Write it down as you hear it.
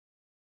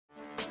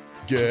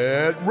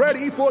Get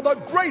ready for the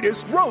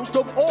greatest roast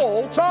of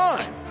all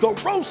time, the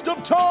Roast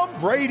of Tom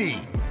Brady,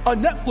 a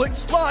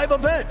Netflix live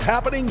event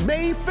happening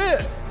May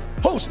 5th.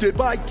 Hosted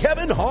by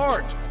Kevin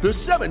Hart, the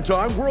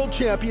 7-time world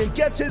champion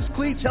gets his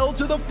cleats held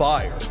to the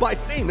fire by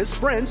famous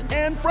friends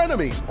and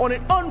frenemies on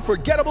an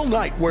unforgettable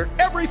night where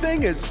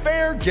everything is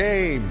fair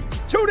game.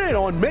 Tune in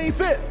on May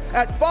 5th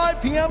at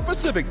 5 p.m.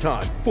 Pacific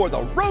time for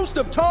the Roast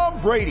of Tom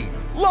Brady,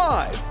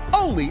 live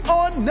only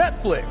on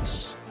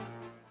Netflix.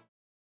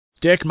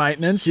 Deck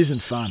maintenance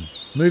isn't fun.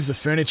 Move the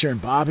furniture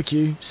and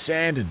barbecue,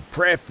 sand and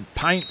prep,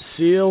 paint,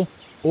 seal,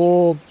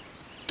 or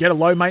get a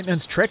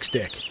low-maintenance Trex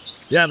deck.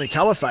 The only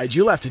colour fade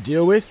you'll have to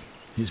deal with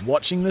is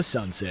watching the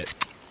sunset.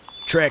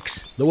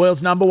 Trex, the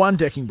world's #1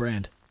 decking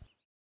brand.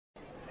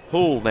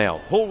 Hull now.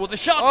 Hull with the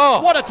shot.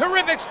 Oh. What a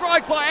terrific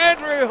strike by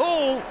Andrew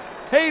Hull.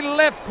 He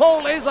left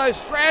Paul Izzo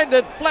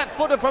stranded,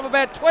 flat-footed from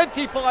about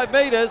 25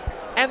 metres,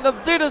 and the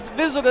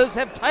visitors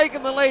have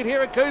taken the lead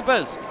here at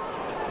Coopers.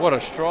 What a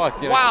strike.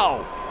 You know.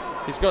 Wow.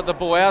 He's got the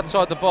ball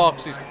outside the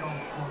box.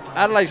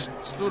 Adelaide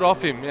stood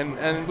off him,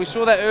 and we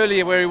saw that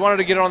earlier where he wanted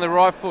to get it on the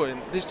right foot,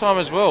 and this time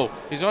as well.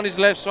 He's on his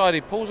left side, he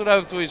pulls it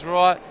over to his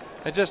right,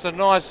 and just a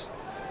nice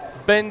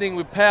bending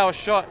with power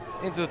shot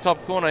into the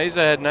top corner. Izzo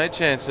had no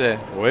chance there.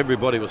 Well,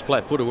 everybody was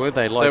flat-footed, weren't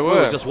they? Like, they we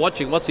were. were just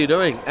watching, what's he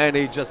doing? And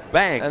he just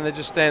banged. And they're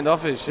just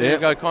standoffish. Yep. Here you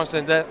go,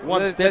 Constant.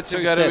 One step, lets him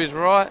two go step. to his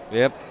right.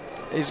 Yep.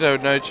 Izzo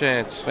had no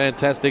chance.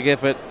 Fantastic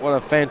effort. What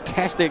a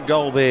fantastic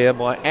goal there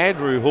by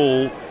Andrew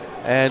Hull.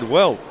 And,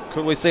 well,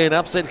 could we see an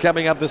upset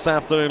coming up this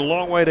afternoon?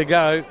 Long way to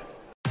go.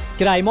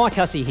 G'day, Mike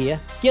Hussey here.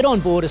 Get on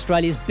board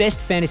Australia's best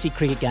fantasy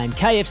cricket game,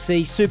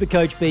 KFC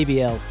Supercoach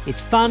BBL.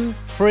 It's fun,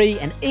 free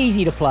and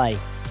easy to play.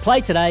 Play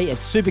today at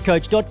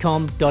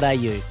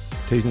supercoach.com.au.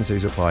 T's and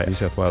C's apply. New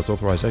South Wales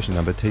authorisation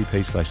number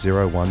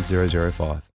TP/01005.